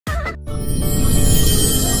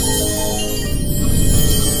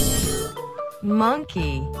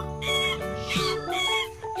Monkey.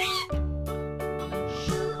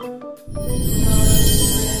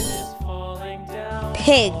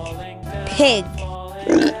 Pig, pig.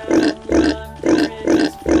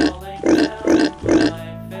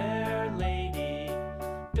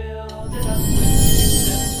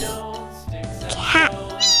 Cat.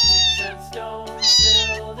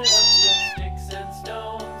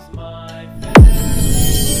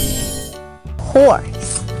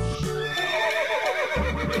 Horse.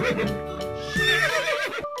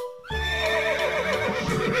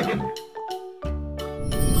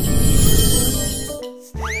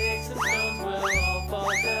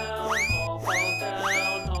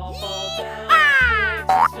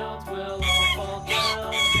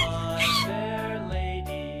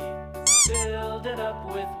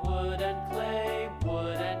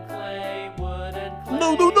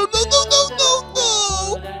 No, no, no, no, no, no, no, no!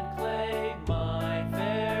 Wood and clay, my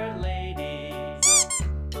fair lady.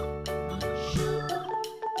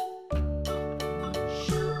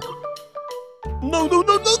 No, no,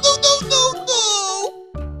 no, no, no, no, no, no!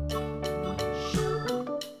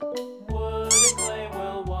 Wood and clay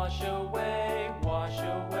will wash away, wash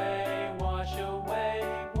away, wash away.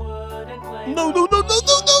 Wood and clay. No, no, no, no,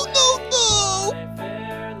 no, no, no, no! My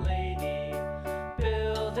fair lady,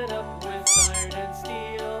 build it up with iron and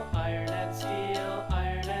steel, iron and steel,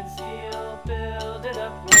 iron and steel. Build it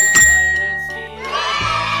up with iron and steel, my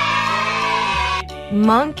fair lady.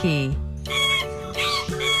 Monkey.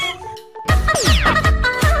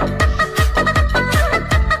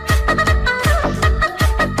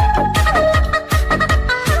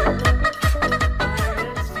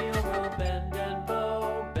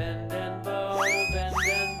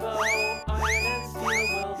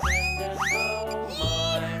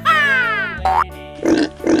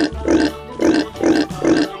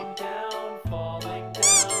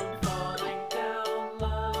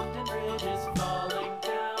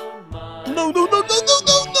 No, no, no, no, no,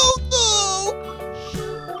 no, no, no!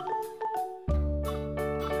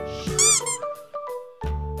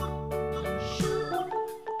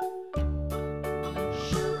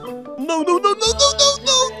 No, no, no, no, no, no,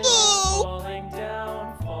 no, no! Falling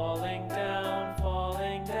down, falling down,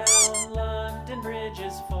 falling down. London Bridge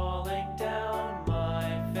is falling down,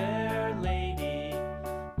 my fair lady.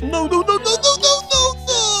 No, no, no, no, no, no, no,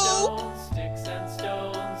 no! Sticks and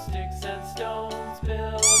stones, sticks and stones.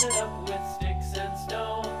 Build it up with sticks and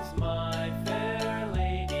stones, my fair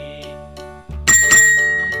lady.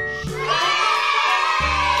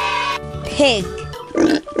 Pig.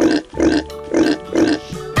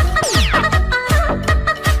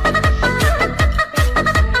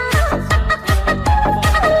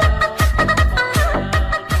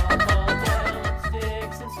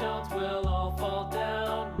 Sticks and stones will all fall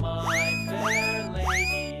down, my fair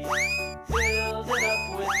lady. Build it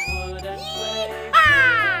up with wood and clay,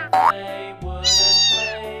 wood and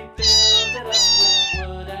clay. Build it up with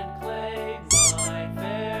wood and clay, my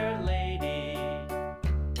fair lady.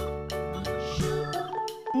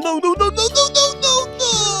 No, no, no, no, no, no, no,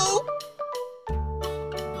 no!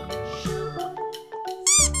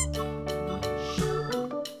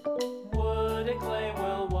 Wood and clay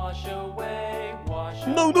will wash away, wash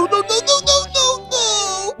away. No, no, no, no, no, no, no, no!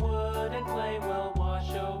 Wood and clay will wash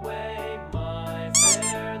away, my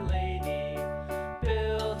fair lady.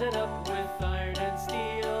 Build it up with iron and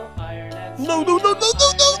steel, iron and steel. No, no, no, no, no,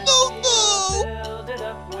 no, no, no! Build it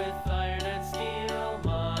up with iron and steel,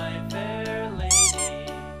 my fair lady.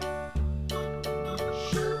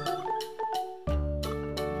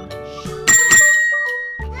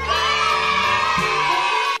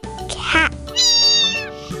 Cat.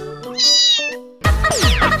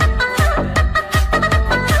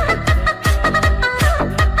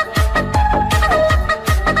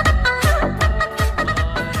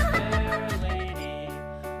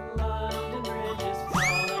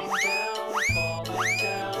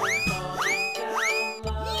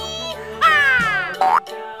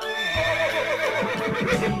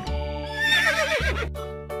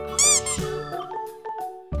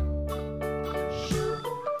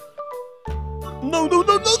 No, no,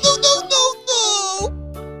 no, no, no, no, no, no!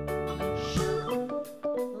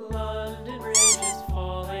 London Bridge is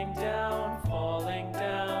falling down, falling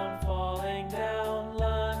down, falling down.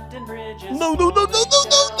 London Bridge is No, no, no, no, no,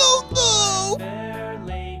 no, no, falling no! down, my fair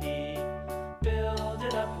lady. Build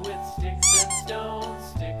it up with sticks and stones,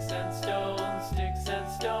 sticks and stones, sticks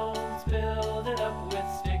and stones. Build it up with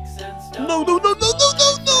sticks and stones. No, no, no, no, no,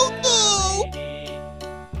 no, no, no! lady.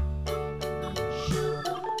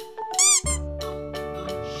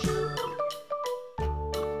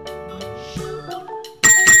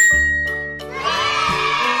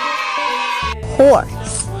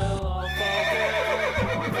 horse. will all fall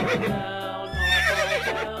down.